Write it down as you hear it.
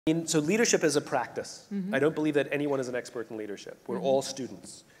So leadership is a practice. I don't believe that anyone is an expert in leadership. We're all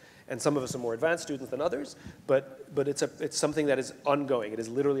students. And some of us are more advanced students than others, but it's something that is ongoing. It is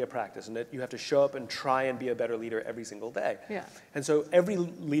literally a practice, and you have to show up and try and be a better leader every single day. Yeah. And so every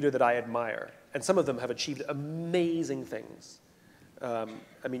leader that I admire, and some of them have achieved amazing things. I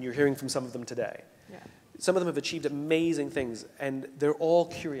mean, you're hearing from some of them today. Yeah. Some of them have achieved amazing things, and they're all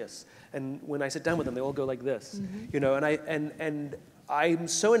curious. And when I sit down with them, they all go like this, you know. And I'm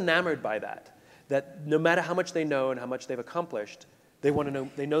so enamored by that no matter how much they know and how much they've accomplished, they want to know.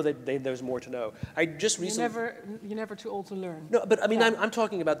 They know that there's more to know. I just recently. You're never too old to learn. No, but I mean, I'm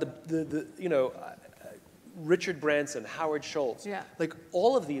talking about the you know, Richard Branson, Howard Schultz. Yeah. Like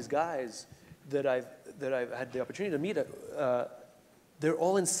all of these guys that I've had the opportunity to meet. They're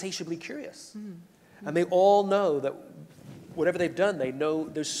all insatiably curious, and they all know that whatever they've done, they know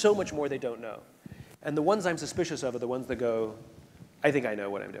there's so much more they don't know. And the ones I'm suspicious of are the ones that go, I think I know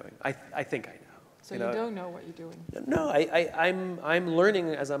what I'm doing. I think I know. So you don't know what you're doing? No, I'm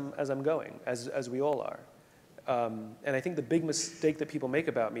learning as I'm going, as we all are. And I think the big mistake that people make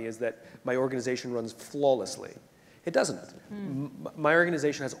about me is that my organization runs flawlessly. It doesn't. My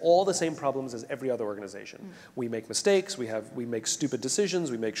organization has all the same problems as every other organization. We make mistakes. We make stupid decisions.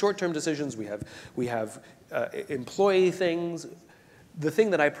 We make short-term decisions. We have employee things. The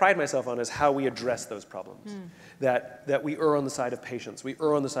thing that I pride myself on is how we address those problems. That we err on the side of patience. We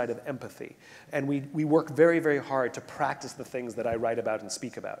err on the side of empathy. And we work very, very hard to practice the things that I write about and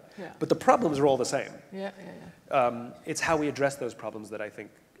speak about. Yeah. But the problems are all the same. Yeah. It's how we address those problems that I think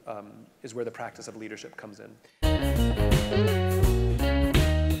is where the practice of leadership comes in.